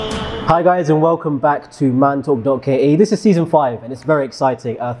Hi guys and welcome back to mantalk.ke. This is season 5 and it's very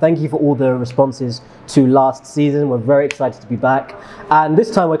exciting. Thank you for all the responses to last season. We're very excited to be back. And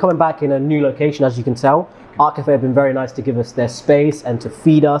this time we're coming back in a new location, as you can tell. Art Cafe have been very nice to give us their space and to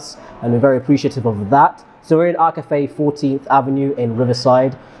feed us, and we're very appreciative of that. So we're in Art Cafe 14th Avenue in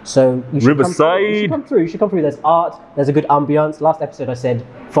Riverside. So you should come through. You should come through. There's art, there's a good ambience. Last episode I said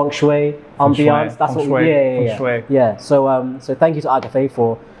feng shui, ambience. That's what we yeah. So thank you to Art Cafe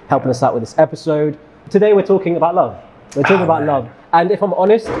for helping us out with this episode. Today we're talking about love. We're talking about love. And if I'm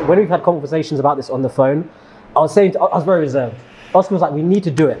honest, when we've had conversations about this on the phone, I was very reserved. Oscar was like, we need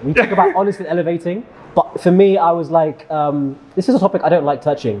to do it. We talk about honest and elevating. But for me, I was like, this is a topic I don't like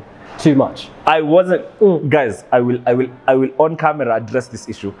touching too much. I wasn't, guys, I will on camera address this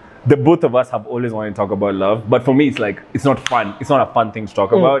issue. The both of us have always wanted to talk about love, but for me, it's like, it's not fun. It's not a fun thing to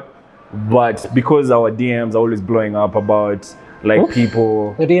talk about. But because our DMs are always blowing up about like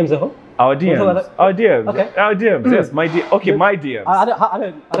people. The DMs are who? Our DMs. Our DMs. Okay. Our DMs. Yes, my DMs. Okay, my DMs. I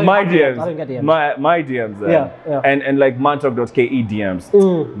don't My get DMs. I don't get DMs. My DMs. Yeah. And like mantalk.ke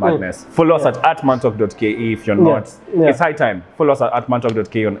DMs. Madness. Follow us at mantalk.ke if you're not. It's high time. Follow us at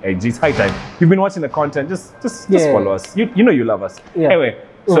mantalk.ke on IG. It's high time. You've been watching the content. Just follow us. You know you love us. Anyway.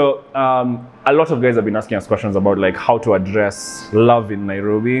 So a lot of guys have been asking us questions about like how to address love in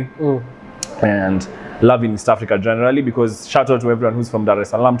Nairobi and love in East Africa generally, because shout out to everyone who's from Dar es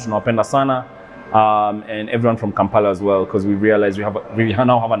Salaam, tunawapenda sana, and everyone from Kampala as well, because we realize we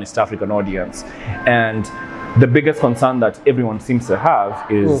now have an East African audience. And the biggest concern that everyone seems to have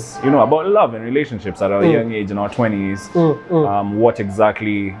is, you know, about love and relationships at our young age, in our 20s. What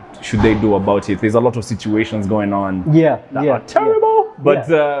exactly should they do about it? There's a lot of situations going on that are terrible. But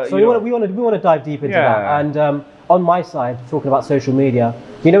so we want to dive deep into that. And on my side, talking about social media,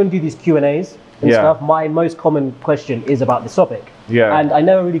 you know, when you do these Q&As and stuff, my most common question is about this topic. And I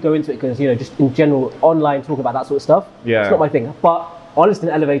never really go into it because, you know, just in general, online talking about that sort of stuff, it's not my thing. But honest and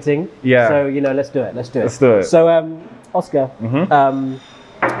elevating, so, you know, let's do it. Let's do it. So, Oscar,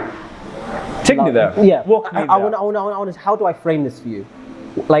 take me there. Walk me there. I want to, how do I frame this for you?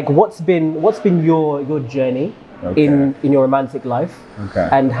 Like, what's been your journey in your romantic life,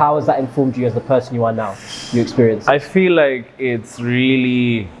 and how has that informed you as the person you are now, your experience? I feel like it's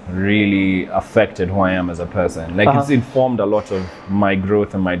really affected who I am as a person. Like it's informed a lot of my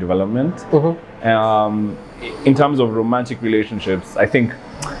growth and my development. In terms of romantic relationships, I think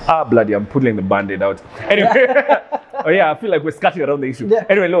bloody, I'm pulling the band-aid out. Anyway, I feel like we're skirting around the issue.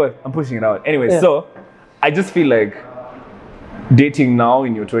 Anyway, Lord, I'm pushing it out. Anyway, so I just feel like dating now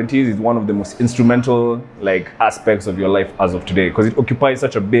in your 20s is one of the most instrumental like aspects of your life as of today, because it occupies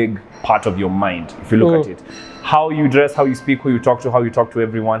such a big part of your mind. If you look at it, how you dress, how you speak, who you talk to, how you talk to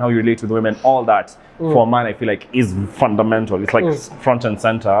everyone, how you relate with women, all that for a man, I feel like is fundamental. It's like front and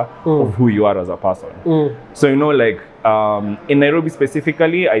center of who you are as a person. So, you know, like in Nairobi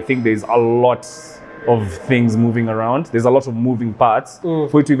specifically, I think there's a lot of things moving around. There's a lot of moving parts for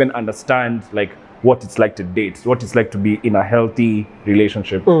you to even understand like what it's like to date, what it's like to be in a healthy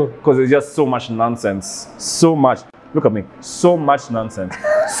relationship. Because there's just so much nonsense, so much nonsense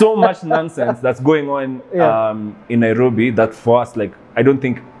that's going on in Nairobi that for us, like, I don't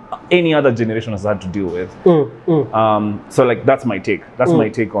think any other generation has had to deal with. So like, that's my take. That's my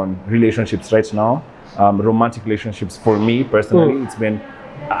take on relationships right now. Romantic relationships for me personally,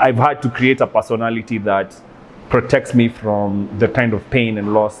 I've had to create a personality that protects me from the kind of pain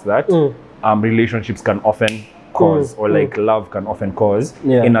and loss that relationships can often cause, or like love can often cause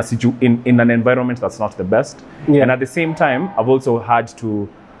in an environment that's not the best. And at the same time, I've also had to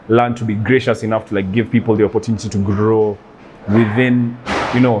learn to be gracious enough to like give people the opportunity to grow within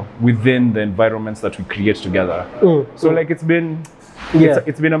the environments that we create together. So like it's been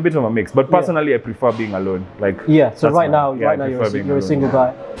a bit of a mix, but personally I prefer being alone. Like so right now you're a single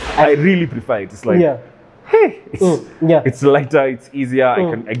guy. I really prefer it. It's like hey, it's lighter, it's easier.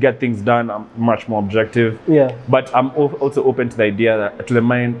 I get things done. I'm much more objective. But I'm also open to the idea that, to the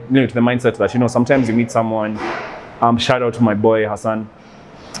mindset that, you know, sometimes you meet someone. Shout out to my boy Hassan.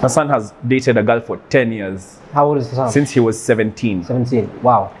 Hassan has dated a girl for 10 years. How old is Hassan? Since he was 17. 17.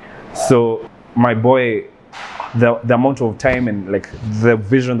 Wow. So my boy, the amount of time and like the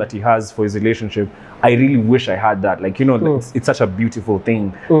vision that he has for his relationship, I really wish I had that. Like, you know, it's such a beautiful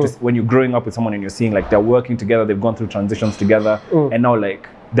thing. Just when you're growing up with someone and you're seeing like they're working together, they've gone through transitions together, and now like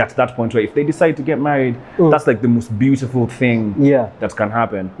that's that point where if they decide to get married, that's like the most beautiful thing that can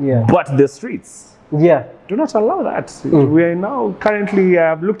happen. But the streets do not allow that. We are now currently,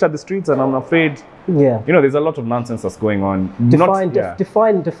 I've looked at the streets and I'm afraid, you know, there's a lot of nonsense that's going on. Define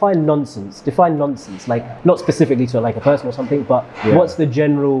nonsense. Define nonsense. Like, not specifically to like a person or something, but what's the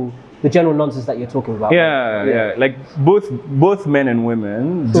general the general nonsense that you're talking about. Yeah. Like both men and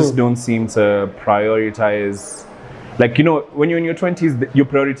women just don't seem to prioritize. Like, you know, when you're in your 20s, your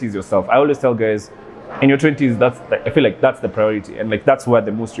priority is yourself. I always tell guys, in your 20s, I feel like that's the priority, and like that's where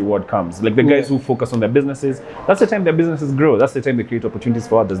the most reward comes. Like the guys who focus on their businesses, that's the time their businesses grow. That's the time they create opportunities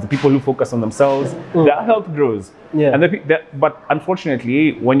for others. The people who focus on themselves, their health grows. Yeah. And but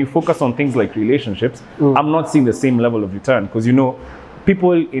unfortunately, when you focus on things like relationships, I'm not seeing the same level of return, because, you know,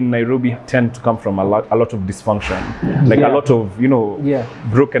 people in Nairobi tend to come from a lot of dysfunction, like a lot of, you know,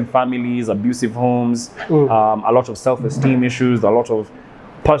 broken families, abusive homes, a lot of self-esteem issues, a lot of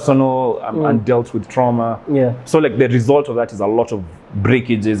personal undealt with trauma. So like the result of that is a lot of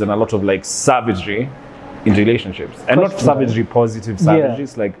breakages and a lot of like savagery in relationships, and not savagery, positive savagery.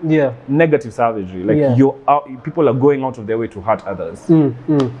 It's like negative savagery. Like people are going out of their way to hurt others.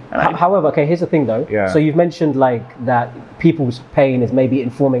 However, okay, here's the thing though. So you've mentioned like that people's pain is maybe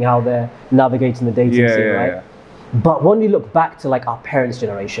informing how they're navigating the dating scene, right? But when you look back to like our parents'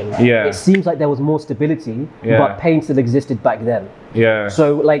 generation, it seems like there was more stability, but pain still existed back then.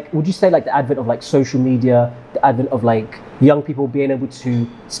 So like, would you say like the advent of like social media, the advent of like young people being able to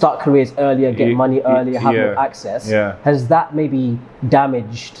start careers earlier, get money earlier, have more access, has that maybe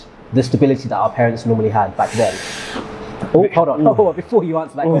damaged the stability that our parents normally had back then? Oh, hold on. Before you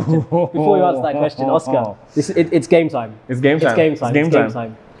answer that question, Oscar, it's game time. It's game time. It's game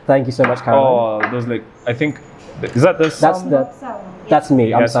time. Thank you so much, Caroline. Oh, those like, I think, is that the That's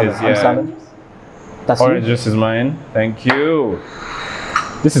me. I'm Salmon. I'm Salmon. That's orange you. juice is mine. Thank you.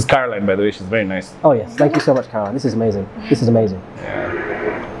 This is Caroline, by the way. She's very nice. Oh yes, thank you so much, Caroline. This is amazing.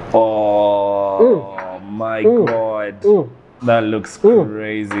 Oh my God. That looks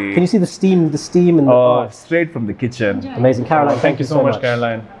crazy. Can you see the steam and the straight from the kitchen. Amazing, Caroline. Thank you so much,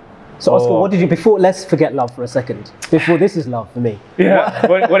 Caroline. So Oscar, what did you let's forget love for a second. Before, this is love for me. Yeah.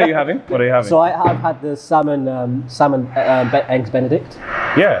 What are you having? So I've had the salmon eggs Benedict.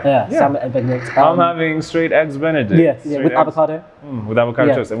 Salmon eggs Benedict. I'm having straight eggs Benedict. With avocado. With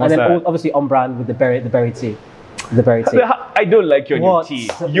avocado toast. And what's that? Obviously on brand with the berry tea. The berry tea. I don't like your tea.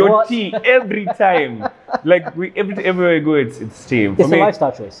 Your tea every time. Like everywhere I go, it's tea. It's a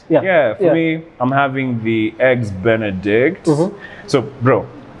lifestyle choice. For me, I'm having the eggs Benedict. So, bro.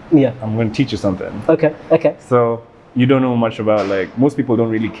 I'm going to teach you something. Okay. So you don't know much about, like, most people don't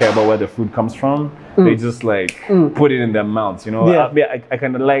really care about where the food comes from. They just like put it in their mouths, you know. I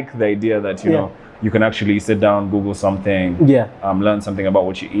kind of like the idea that, you know, you can actually sit down, Google something, learn something about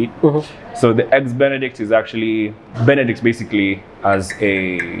what you eat. So the eggs Benedict is actually, Benedict basically as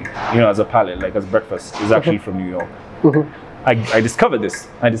a palate, like as breakfast, is actually from New York. I discovered this.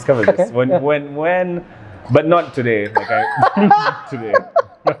 When but not today. Like not today.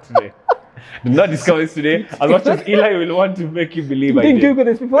 Did not discover this today. As much as Eli will want to make you believe I did. You didn't Google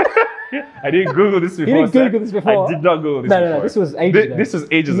this before? I didn't Google this before. You didn't Google this before? I did not Google this before. No, this was ages ago. This was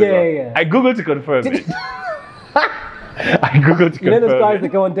ages ago. Yeah. I Googled to confirm it. I Googled to confirm it. You know those guys that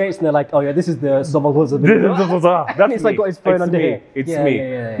go on dates and they're like, oh yeah, this is the That's it's like got his phone under here.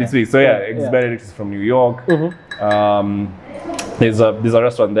 It's me. So eggs Benedict is from New York. There's a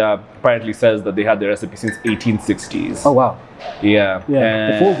restaurant there apparently says that they had the recipe since 1860s. Oh wow. Yeah.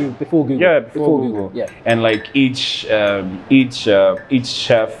 Before Google. Yeah, before Google. Yeah. And like each chef,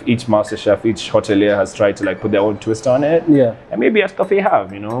 each master chef, each hotelier has tried to like put their own twist on it. Yeah. And maybe as Cafe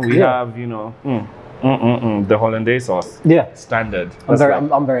have, you know, we have, you know, the hollandaise sauce. Yeah. Standard.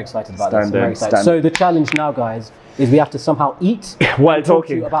 I'm very excited about this. I'm very excited. So the challenge now, guys, is we have to somehow eat while talking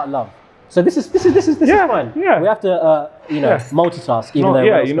to you about love. So this is fun. Yeah. We have to multitask, even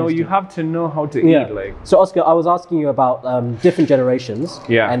though you have to know how to eat. Like. So Oscar, I was asking you about different generations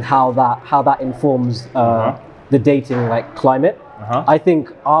and how that informs the dating like climate. I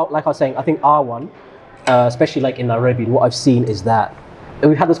think I think our one, especially like in Nairobi, what I've seen is that, and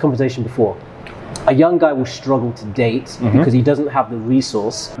we've had this conversation before, a young guy will struggle to date because he doesn't have the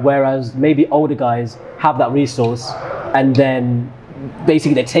resource, whereas maybe older guys have that resource, and then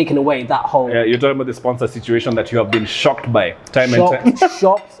basically they're taking away that whole... Yeah, you're talking about the sponsor situation that you have been shocked by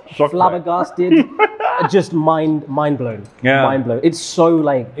shocked, flabbergasted, just mind blown. Yeah. Mind blown. It's so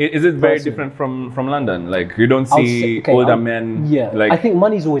like... Is it very different from London? Like you don't see older men... Yeah, like, I think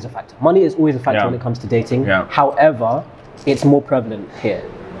money is always a factor. Money is always a factor when it comes to dating. Yeah. However, it's more prevalent here.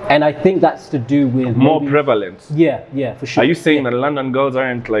 And I think that's to do with more prevalent. Yeah, for sure. Are you saying that London girls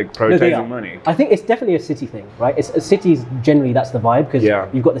aren't like prioritizing money? I think it's definitely a city thing, right? It's cities generally, that's the vibe, because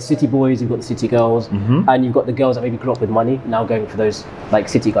you've got the city boys, you've got the city girls, and you've got the girls that maybe grew up with money now going for those like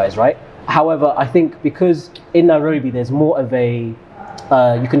city guys, right? However, I think because in Nairobi there's more of a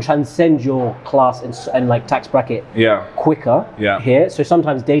you can transcend your class and like tax bracket Yeah. quicker Yeah. here. So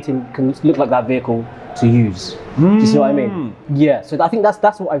sometimes dating can look like that vehicle to use. Do you see what I mean? Yeah. So I think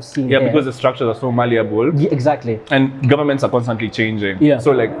that's what I've seen. Yeah, here. because the structures are so malleable. Yeah, exactly. And governments are constantly changing. Yeah.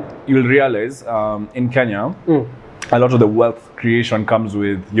 So like you'll realize in Kenya, a lot of the wealth creation comes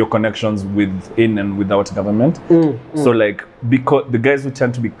with your connections within and without government. So like because the guys who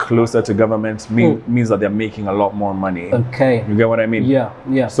tend to be closer to government means that they're making a lot more money. Okay. You get what I mean? Yeah.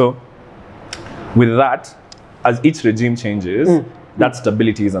 Yeah. So with that, as each regime changes, that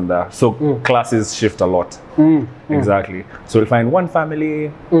stability isn't there. So classes shift a lot. Exactly. So you'll find one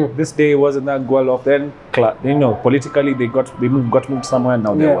family this day wasn't that well off. Then politically they got moved somewhere and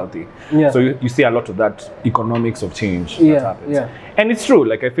now they're wealthy. Yeah. So you see a lot of that economics of change that Yeah, happens. yeah. And it's true.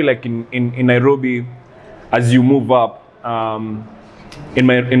 Like I feel like in Nairobi, as you move up, in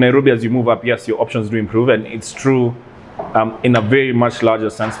Nairobi as you move up, yes, your options do improve, and it's true in a very much larger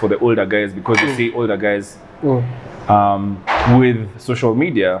sense for the older guys, because you see older guys with social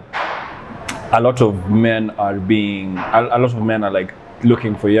media, a lot of men are like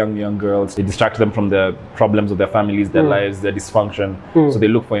looking for young girls. They distract them from the problems of their families, their lives, their dysfunction. So they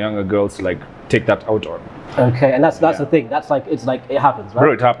look for younger girls to like take that out on. Okay, and that's the thing. That's like it happens, right?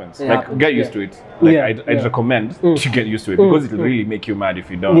 Bro, it happens. It like happens, get used to it. Like I'd recommend to get used to it, because it'll really make you mad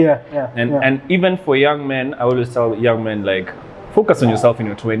if you don't. And even for young men, I always tell young men, like, focus on yourself in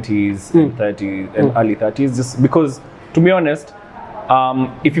your 20s and 30s and early 30s, just because, to be honest,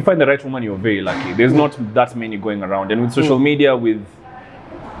 if you find the right woman, you're very lucky. There's not that many going around, and with social media, with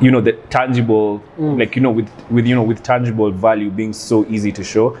the tangible, with tangible value being so easy to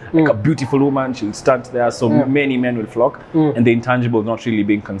show, like a beautiful woman, she'll stand there, so many men will flock, and the intangible not really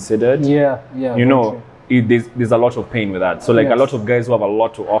being considered. There's a lot of pain with that. So like a lot of guys who have a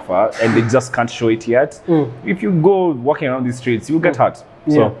lot to offer and they just can't show it yet. If you go walking around these streets, you'll get hurt.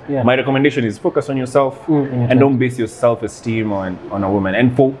 So my recommendation is focus on yourself and don't base your self-esteem on a woman.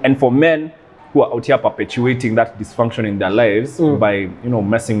 And for men who are out here perpetuating that dysfunction in their lives by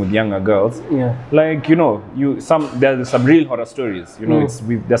messing with younger girls, like there's some real horror stories.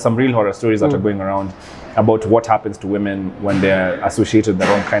 There's some real horror stories that are going around about what happens to women when they're associated with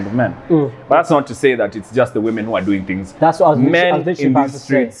the wrong kind of men. But that's not to say that it's just the women who are doing things. That's what I was men literally in about these to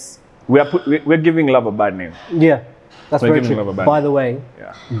streets. We're giving love a bad name. Yeah, that's We're very giving true. love a bad By name. the way,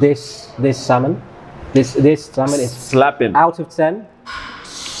 Yeah. this salmon is Slapping. out of 10,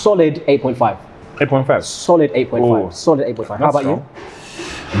 solid 8.5. 8.5. Solid 8.5. Oh. Solid 8.5. How about you?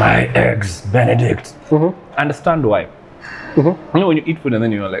 My eggs Benedict. Understand why. When you eat food and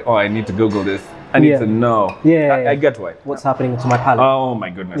then you're like, oh, I need to Google this. I need to know. I get why. What's happening to my palate? Oh my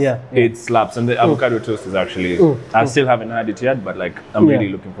goodness. Yeah. It slaps. And the avocado toast is actually, I still haven't had it yet, but like I'm really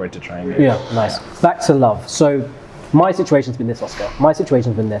looking forward to trying it. Yeah, nice. Back to love. So my situation's been this, Oscar. My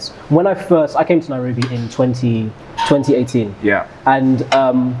situation's been this. When I came to Nairobi in 2018. Yeah. And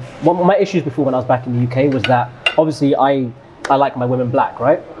one of my issues before when I was back in the UK was that obviously I like my women black,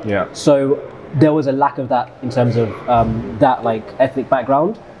 right? Yeah. So there was a lack of that in terms of that like ethnic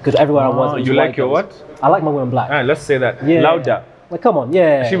background, because everywhere I was. It was you white like your girls. what? I like my women black. All right, let's say that. Yeah. Louder. Like, come on,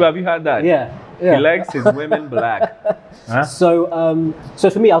 yeah. Shiva, have you heard that? Yeah. He likes his women black. Huh? So, so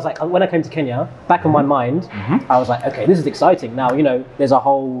for me, I was like, when I came to Kenya, back in my mind, I was like, okay, this is exciting. Now, there's a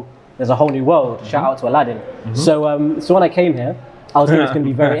whole new world. Shout out to Aladdin. So, so when I came here, I was thinking it's going to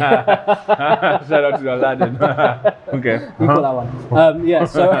be very. Shout out to Aladdin. Okay. You call that one. Yeah.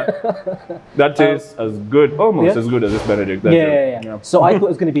 So. That tastes as good, almost as good as this Benedict. Yeah. So I thought it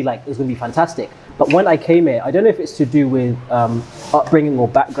was going to be fantastic. But when I came here, I don't know if it's to do with upbringing or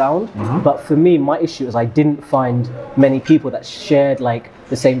background, but for me, my issue is I didn't find many people that shared like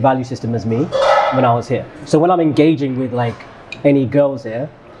the same value system as me when I was here. So when I'm engaging with like any girls here,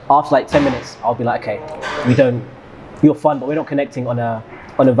 after like 10 minutes, I'll be like, okay, you're fun, but we're not connecting on a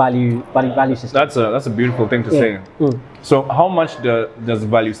value system. That's a beautiful thing to say. So how much does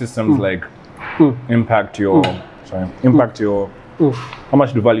value systems like impact your how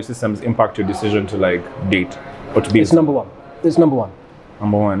much do value systems impact your decision to like date or to be? It's number one. Number one.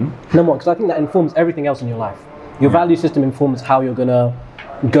 Number one, because I think that informs everything else in your life. Your value system informs how you're gonna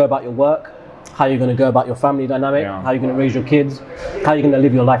go about your work, how you're gonna go about your family dynamic, how you're gonna raise your kids, how you're gonna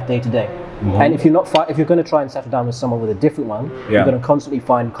live your life day to day. And if you're going to try and settle down with someone with a different one, you're going to constantly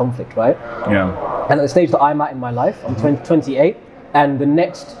find conflict, right? Yeah. And at the stage that I'm at in my life, I'm 28, and the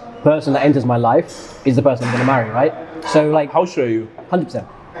next person that enters my life is the person I'm going to marry, right? So like, how sure are you? 100%.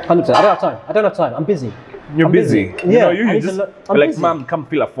 I don't have time. I'm busy. You're busy. Yeah. You just like, busy. Mom, come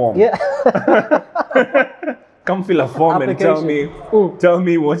fill a form. Yeah. come fill a form and tell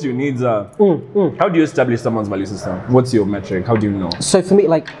me what your needs are. How do you establish someone's value system? What's your metric? How do you know? So for me,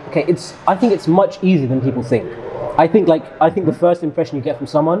 like, okay, I think it's much easier than people think. I think the first impression you get from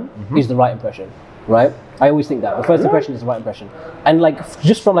someone is the right impression, right? I always think that the first impression is the right impression, and like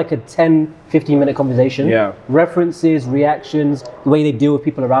just from like a 10-15 minute conversation, references, reactions, the way they deal with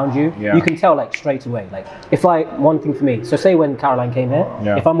people around you, you can tell like straight away. Like one thing for me, so say when Caroline came here,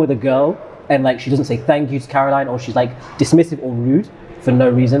 if I'm with a girl and like she doesn't say thank you to Caroline, or she's like dismissive or rude for no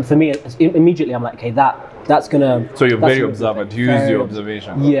reason, for me immediately I'm like, okay, that's gonna. So you're very observant. You use your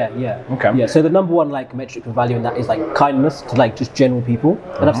observation. Yeah. Okay. Yeah. So the number one like metric of value in that is like kindness to like just general people.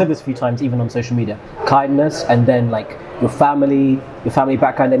 And I've said this a few times, even on social media. Kindness, and then like your family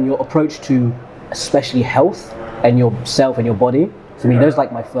background, and your approach to especially health and yourself and your body. For me, those are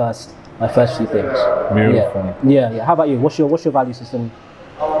like my first few things. Beautiful. Yeah. How about you? What's your value system?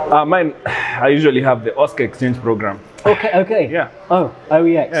 Mine, I usually have the Oscar exchange program. Okay. Yeah. Oh,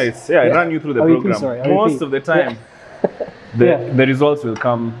 OEX. I ran you through the program. Sorry, Most of the time, the results will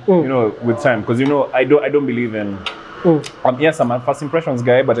come, with time. Because I don't believe in. Yes, I'm a first impressions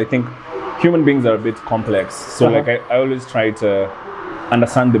guy, but I think human beings are a bit complex. So like I always try to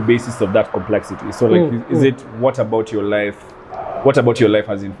understand the basis of that complexity. So like, is it what about your life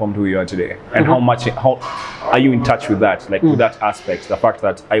has informed who you are today, and how are you in touch with that, like with that aspect, the fact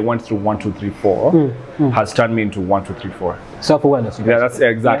that I went through 1, 2, 3, 4 has turned me into 1, 2, 3, 4. Self-awareness. That's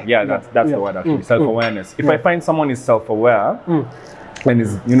exactly. That's the word actually. Self-awareness. If I find someone is self-aware and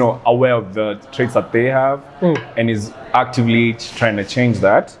is aware of the traits that they have and is actively trying to change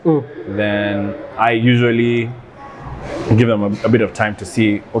that, then I usually give them a bit of time to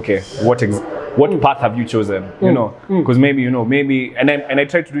see, okay, what path have you chosen? Because maybe and I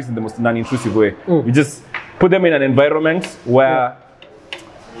try to do this in the most non-intrusive way. You just put them in an environment where,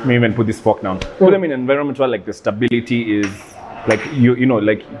 let me even put this fork down. Put them in an environment where like the stability is like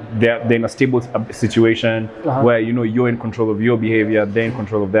like they're in a stable situation where you're in control of your behavior, they're in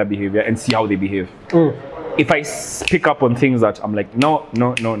control of their behavior, and see how they behave. If I pick up on things that I'm like no,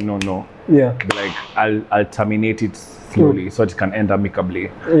 like I'll terminate it slowly so it can end amicably.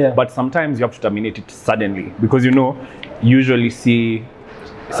 But sometimes you have to terminate it suddenly, because usually see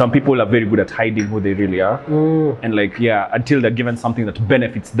some people are very good at hiding who they really are, and like until they're given something that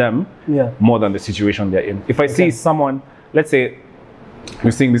benefits them more than the situation they're in. If I see someone, let's say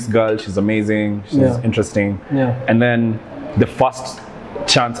you're seeing this girl, she's amazing, she's interesting, and then the first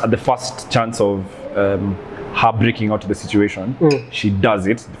chance of her breaking out of the situation, she does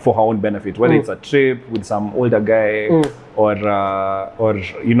it for her own benefit, whether it's a trip with some older guy or an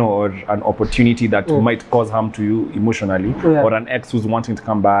opportunity that might cause harm to you emotionally, or an ex who's wanting to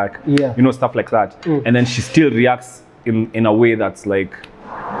come back, stuff like that. And then she still reacts in a way that's like,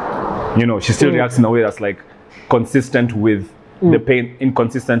 consistent with the pain,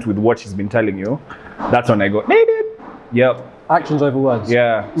 inconsistent with what she's been telling you. That's when I go, actions over words.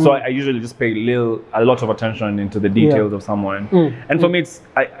 So I usually just pay a lot of attention into the details of someone. And for me,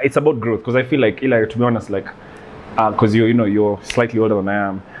 it's about growth, because I feel like, Eli, to be honest, like, because you're slightly older than I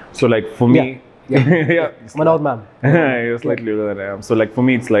am. So like for me, I'm an old man. You're slightly older than I am. So like for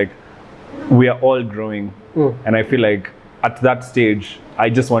me, it's like we are all growing, and I feel like at that stage, I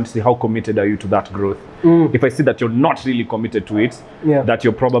just want to see how committed are you to that growth. If I see that you're not really committed to it, that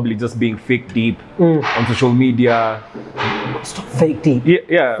you're probably just being fake deep on social media. Stop fake deep.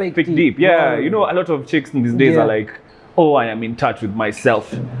 Fake deep. Yeah, a lot of chicks in these days are like, oh, I am in touch with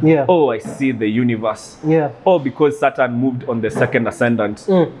myself. Oh, I see the universe. Oh, because Saturn moved on the second ascendant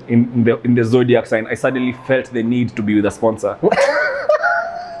in the zodiac sign, I suddenly felt the need to be with a sponsor.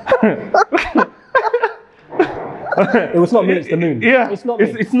 It was not me, it's the moon. It's not me.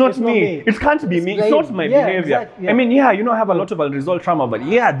 It's not me. It can't be me. It's not my behavior. Exactly, I mean, I have a lot of unresolved trauma, but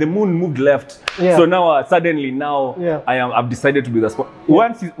the moon moved left. So now suddenly I've decided to be the spot.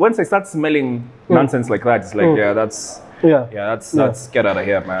 Once I start smelling nonsense like that, it's like that's get out of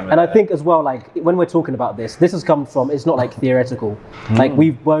here, man. And I think as well, like when we're talking about this has come from, it's not like theoretical. Like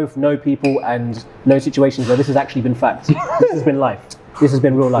we both know people and know situations where this has actually been fact. This has been life. This has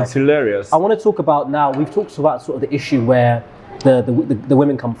been real life. It's hilarious. I want to talk about now, we've talked about sort of the issue where the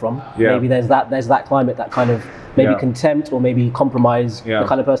women come from. Maybe there's that climate, that kind of maybe contempt or maybe compromise the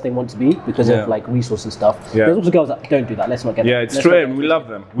kind of person they want to be because of like resource and stuff. There's also girls that don't do that. Let's not get it's true, and we love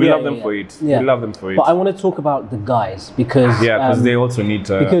them. We love them for it. We love them for it. But I want to talk about the guys because they also need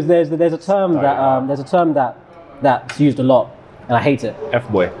to, because there's a term that's used a lot and I hate it.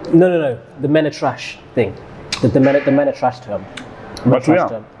 F-boy. No. The men are trash thing. The men are trash term. But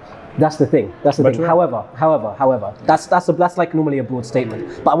That's the thing. That's the thing. However, that's like normally a broad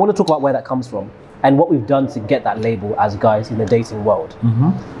statement. But I want to talk about where that comes from and what we've done to get that label as guys in the dating world.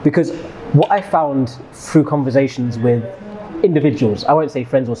 Because what I found through conversations with individuals, I won't say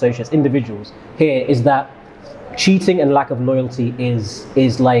friends or associates, individuals here, is that cheating and lack of loyalty is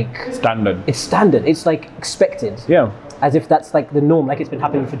like Standard. It's standard. It's like expected. Yeah. As if that's like the norm, like it's been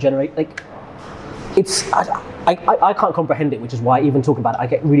happening for generations. Like it's, I can't comprehend it, which is why even talking about it, I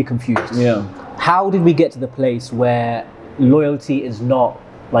get really confused. Yeah. How did we get to the place where loyalty is not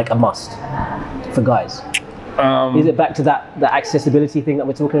like a must for guys? Is it back to the accessibility thing that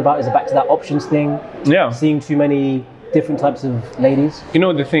we're talking about? Is it back to that options thing? Yeah. Seeing too many different types of ladies? You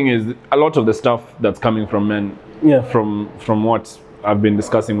know, the thing is, a lot of the stuff that's coming from men, from what I've been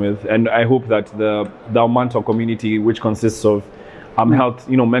discussing with, and I hope that the Manto community, which consists of health,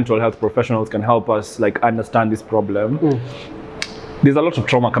 mental health professionals, can help us like understand this problem. There's a lot of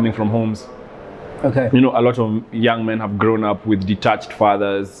trauma coming from homes. Okay. A lot of young men have grown up with detached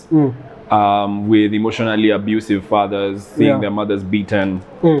fathers, with emotionally abusive fathers, seeing their mothers beaten.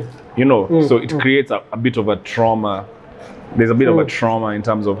 So it creates a bit of a trauma. There's a bit of a trauma in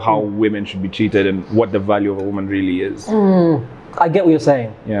terms of how women should be treated and what the value of a woman really is. I get what you're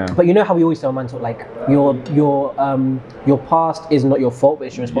saying. Yeah. But you know how we always tell Manto, like your past is not your fault, but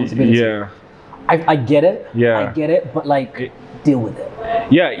it's your responsibility. Yeah. I get it. Yeah. I get it, but like deal with it.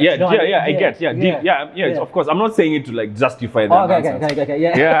 I get. Of course, I'm not saying it to like justify that nonsense. Okay.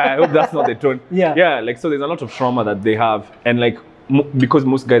 Yeah, I hope that's not the tone. Yeah. Like, so there's a lot of trauma that they have, and like because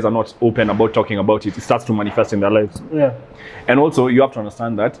most guys are not open about talking about it, it starts to manifest in their lives. Yeah. And also, you have to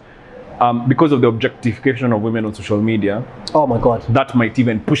understand that because of the objectification of women on social media, oh my god, that might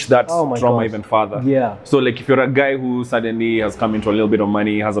even push that trauma even further. Yeah. So like if you're a guy who suddenly has come into a little bit of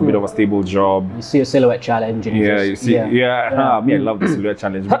money, has a bit of a stable job, you see a silhouette challenge and you see me, I love the silhouette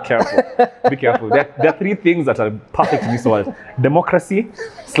challenge. Be careful. Be careful. There are three things that are perfect in this world: democracy,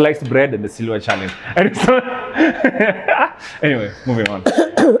 sliced bread, and the silhouette challenge. And so anyway, moving on.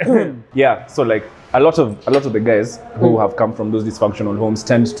 Yeah, so like a lot of the guys who have come from those dysfunctional homes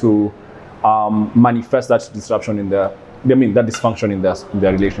tend to manifest that disruption in that dysfunction in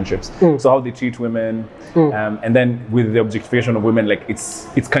their relationships. So how they treat women, and then with the objectification of women, like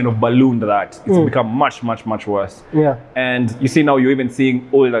it's kind of ballooned that it's become much worse. Yeah. And you see now you're even seeing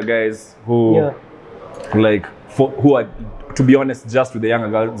older guys who who are, to be honest, just with the younger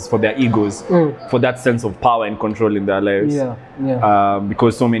girls for their egos, for that sense of power and control in their lives.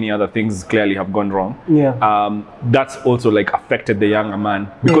 Because so many other things clearly have gone wrong. That's also like affected the younger man,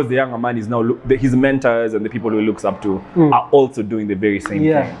 because the younger man is now his mentors and the people who he looks up to are also doing the very same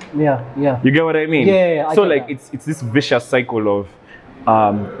thing. You get what I mean? So like it's this vicious cycle of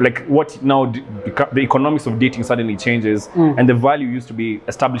like what now the economics of dating suddenly changes, and the value used to be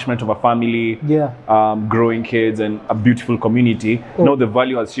establishment of a family, growing kids and a beautiful community. Now the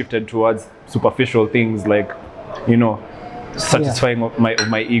value has shifted towards superficial things like, satisfying of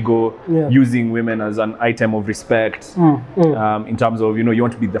my ego, using women as an item of respect, in terms of, you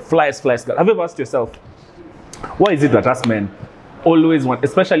want to be the flyest girl. Have you ever asked yourself, why is it that us men always want,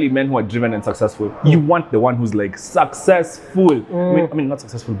 especially men who are driven and successful, you want the one who's like successful, I mean not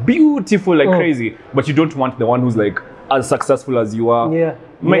successful, beautiful like crazy, but you don't want the one who's like as successful as you are.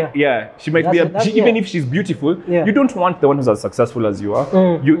 She might be even if she's beautiful, you don't want the one who's as successful as you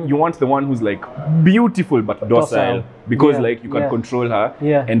are. You want the one who's like beautiful but docile, because like you can control her,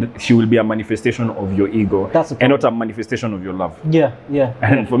 and she will be a manifestation of your ego, and not a manifestation of your love.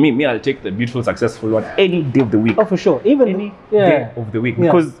 And for me, I'll take the beautiful, successful one any day of the week. Oh, for sure. Even any day of the week,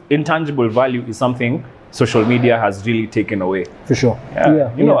 because intangible value is something social media has really taken away. For sure.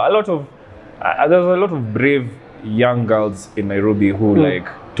 You know, a lot of there's a lot of brave young girls in Nairobi who like,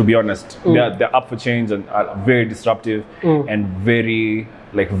 to be honest, they're up for change and are very disruptive, and very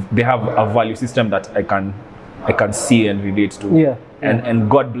like they have a value system that I can see and relate to. And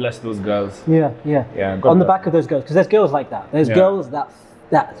God bless those girls. On the back of those girls, because there's girls like that. There's girls that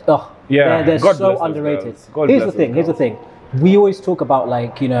they're so underrated. Here's the thing. We always talk about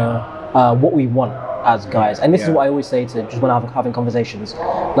like, what we want as guys, and this is what I always say to just when I'm having conversations.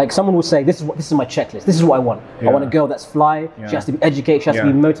 Like someone will say, this is my checklist. This is what I want. I want a girl that's fly. She has to be educated. She has to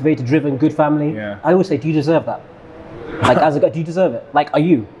be motivated, driven, good family. I always say, do you deserve that? Like as a guy, do you deserve it? Like, are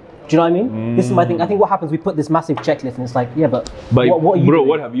you? Do you know what I mean? This is my thing. I think what happens, we put this massive checklist, and it's like, but what are you doing?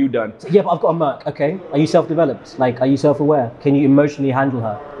 What have you done? Yeah, but I've got a Merc. Okay, are you self-developed? Like, are you self-aware? Can you emotionally handle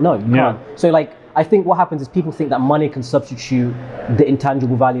her? No, you can't. So like, I think what happens is people think that money can substitute the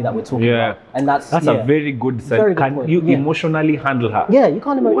intangible value that we're talking about, and that's a very good sense. Can you emotionally handle her? Yeah, you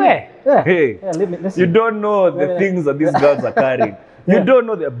can't emotionally. Where? Yeah. Hey, listen. you don't know the things that these girls are carrying. You don't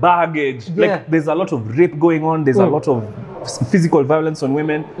know the baggage. Yeah. Like, there's a lot of rape going on. There's a lot of physical violence on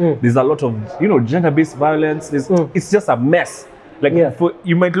women. There's a lot of, gender-based violence. It's just a mess. Like,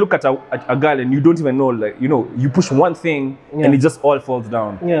 you might look at a girl and you don't even know, like, you push one thing and it just all falls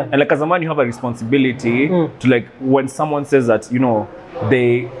down. Yeah. And like, as a man, you have a responsibility to, like, when someone says that,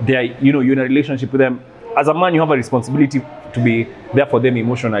 they are, you're in a relationship with them, as a man, you have a responsibility to be there for them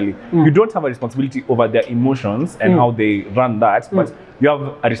emotionally. You don't have a responsibility over their emotions and how they run that, but you have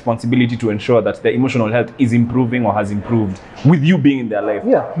a responsibility to ensure that their emotional health is improving or has improved with you being in their life.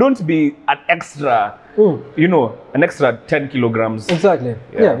 Yeah. Don't be an extra, an extra 10 kilograms. Exactly.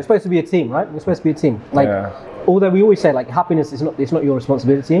 Yeah, you're supposed to be a team, right? You're supposed to be a team. Like, although we always say, like, happiness is not your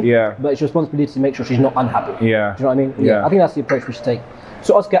responsibility. Yeah. But it's your responsibility to make sure she's not unhappy. Yeah. Do you know what I mean? Yeah. I think that's the approach we should take.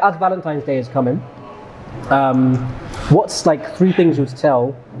 So, Oscar, as Valentine's Day is coming, what's like 3 things you would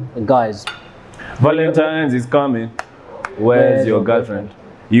tell the guys? Valentine's is coming. Where's your girlfriend?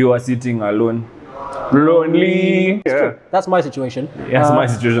 You are sitting alone. Lonely. Yeah. That's my situation. Yeah, that's my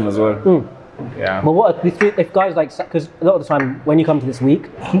situation as well. Yeah. But what are the 3, if guys like, because a lot of the time when you come to this week,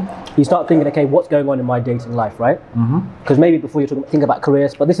 you start thinking, okay, what's going on in my dating life, right? Because maybe before you think about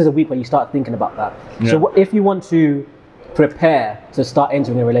careers, but this is a week where you start thinking about that. Yeah. So if you want to prepare to start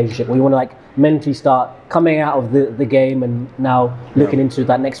entering a relationship, or you want to like mentally start coming out of the game and now looking into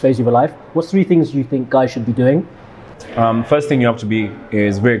that next phase of your life, what's 3 things you think guys should be doing? First thing you have to be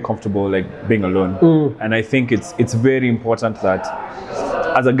is very comfortable, like, being alone. And I think it's very important that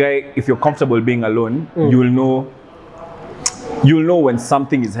as a guy, if you're comfortable being alone, you'll know when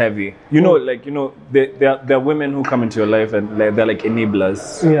something is heavy. There are women who come into your life and they're like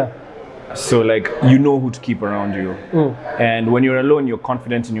enablers. Yeah. So, like, you know who to keep around you. And when you're alone, you're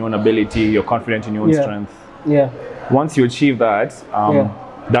confident in your own ability, you're confident in your own strength. Yeah. Once you achieve that,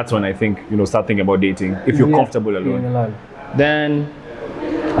 that's when I think, start thinking about dating, if you're comfortable alone. Then,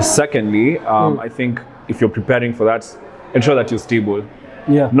 secondly, I think if you're preparing for that, ensure that you're stable.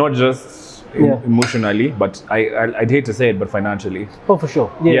 Yeah. Not just emotionally, but I'd hate to say it, but financially. Oh, for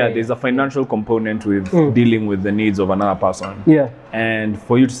sure. There's a financial component with dealing with the needs of another person. Yeah. And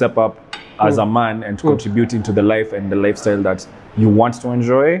for you to step up as a man and to contribute into the life and the lifestyle that you want to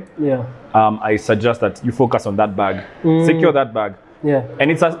enjoy, I suggest that you focus on that bag. Secure that bag. Yeah. And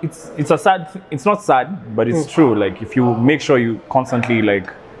it's a sad, it's not sad, but it's true. Like, if you make sure you constantly,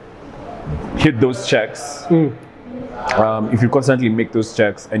 like, hit those checks, if you constantly make those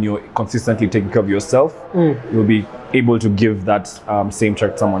checks and you're consistently taking care of yourself, you'll be able to give that same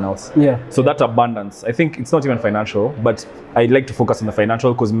check to someone else. Yeah. So that abundance, I think it's not even financial, but I like to focus on the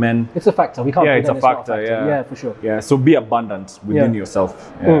financial because men. It's a factor. We can't. Yeah, it's a not factor. Yeah. Yeah, for sure. Yeah. So be abundant within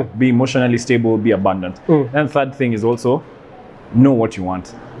yourself. Yeah. Be emotionally stable. Be abundant. And third thing is also know what you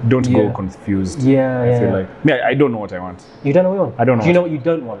want. Don't go confused. I feel like I don't know what I want. You don't know what you want? I don't know. Do you know what you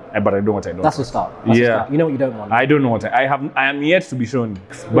don't want? But I know what I don't. That's the start. That's the start. You know what you don't want. I don't know what I am yet to be shown.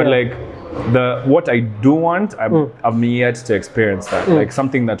 But like what I do want, I'm yet to experience that. Like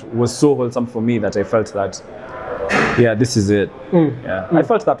something that was so wholesome for me that I felt that this is it. I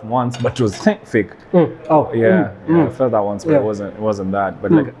felt that once, but it was fake. I felt that once, but it wasn't that.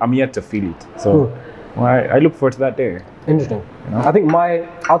 But like I'm yet to feel it. So I look forward to that day. Interesting. I think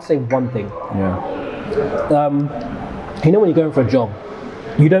I'd say one thing. When you're going for a job,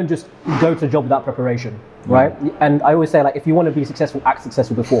 you don't just go to a job without preparation, right? And I always say, like, if you want to be successful, act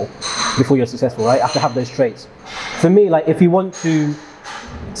successful before you're successful, right? You have to have those traits. For me, like, if you want to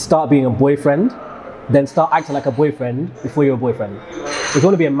start being a boyfriend, then start acting like a boyfriend before you're a boyfriend. If you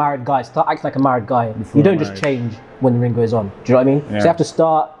want to be a married guy, start acting like a married guy. You don't just change when the ring goes on. Do you know what I mean? So you have to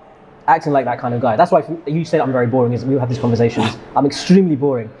start acting like that kind of guy. That's why you said I'm very boring, is we have these conversations. I'm extremely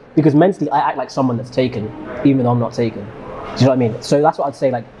boring because mentally I act like someone that's taken, even though I'm not taken. Do you know what I mean? So that's what I'd say,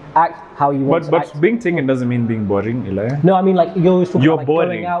 like, act how you want to act. But being taken doesn't mean being boring, Eli. No, I mean, like, you're always talking about, like,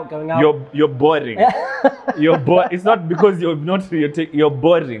 boring. going out. You're boring. You're boring. It's not because you're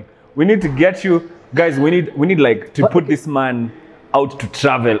boring. We need to get you, guys, we need like to put this man out to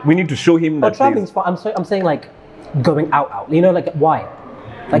travel. We need to show him that. Traveling's fine. I'm saying, like, going out. You know, like, why?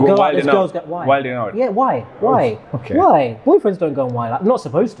 Like, go out, girls get why? Wilding out. Yeah, why? Why? Okay. Why? Boyfriends don't go and wild out. They're not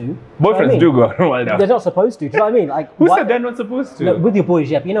supposed to. Boyfriends do go and wild out. They're not supposed to. Do you know what I mean? Like, who said they're not supposed to? No, with your boys,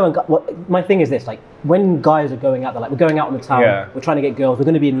 yeah. But you know, my thing is this: like, when guys are going out, they're like, we're going out on the town. We're trying to get girls. We're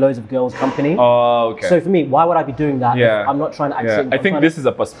going to be in loads of girls' company. Oh, okay. So for me, why would I be doing that? If I'm not trying to act. I think this is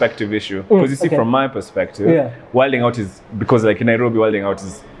a perspective issue because you see, from my perspective, wilding out is because, like, in Nairobi, wilding out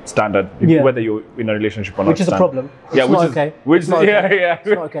is standard, whether you're in a relationship or not. Which is a problem. Yeah, it's not okay. Which is not okay.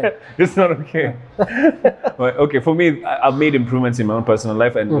 It's not okay. It's not okay. Okay, for me, I've made improvements in my own personal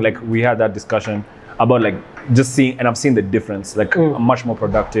life, and like we had that discussion. about like just seeing, and I've seen the difference. Like I'm much more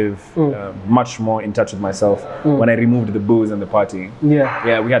productive, much more in touch with myself when I removed the booze and the partying.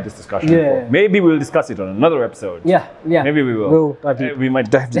 Yeah, we had this discussion before. Maybe we'll discuss it on another episode. Yeah. Maybe we will. We'll dive deep. We might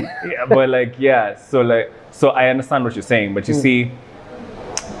dive deep. But like, so I understand what you're saying, but you see,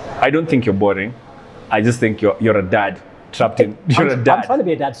 I don't think you're boring. I just think you're a dad trapped in. You're a dad. I'm trying to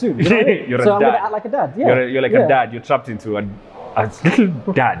be a dad soon. You know what I mean? You're a so I'm dad. gonna act like a dad. Yeah. You're like a dad. You're trapped into a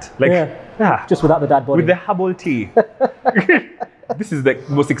little dad. Like just without the dad body. with the herbal tea. This is the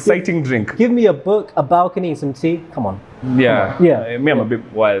most exciting drink. Give me a book, a balcony, some tea. Come on. Yeah. Yeah. Me, I'm a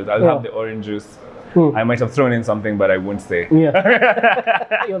bit wild. I'll have the orange juice. I might have thrown in something, but I won't say.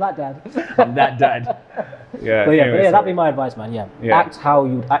 Yeah. You're that dad. I'm that dad. Yeah. But anyway, that'd be my advice, man. Yeah. Act how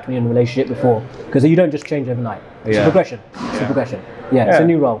you'd act when you're in a relationship before, because you don't just change overnight. It's a progression. It's a progression. Yeah, it's a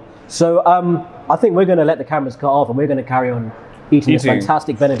new role. So I think we're going to let the cameras cut off, and we're going to carry on eating this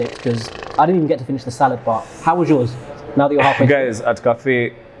fantastic Benedict, because I didn't even get to finish the salad part. How was yours? Now that you're halfway. Guys, at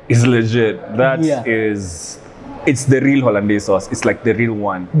Cafe is legit. That is. It's the real hollandaise sauce. It's like the real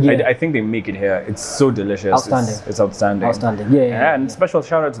one. Yeah. I think they make it here. It's so delicious. Outstanding. It's outstanding. Outstanding. Yeah. And special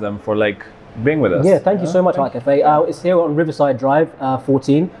shout out to them for like being with us. Yeah, thank you so much, Art Cafe. It's here on Riverside Drive,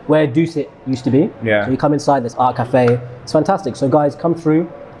 14, where Dusit used to be. Yeah. So you come inside this Art Cafe. It's fantastic. So guys, come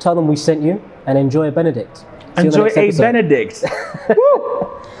through, tell them we sent you, and enjoy a Benedict. Enjoy a Benedict.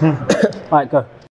 All right, go.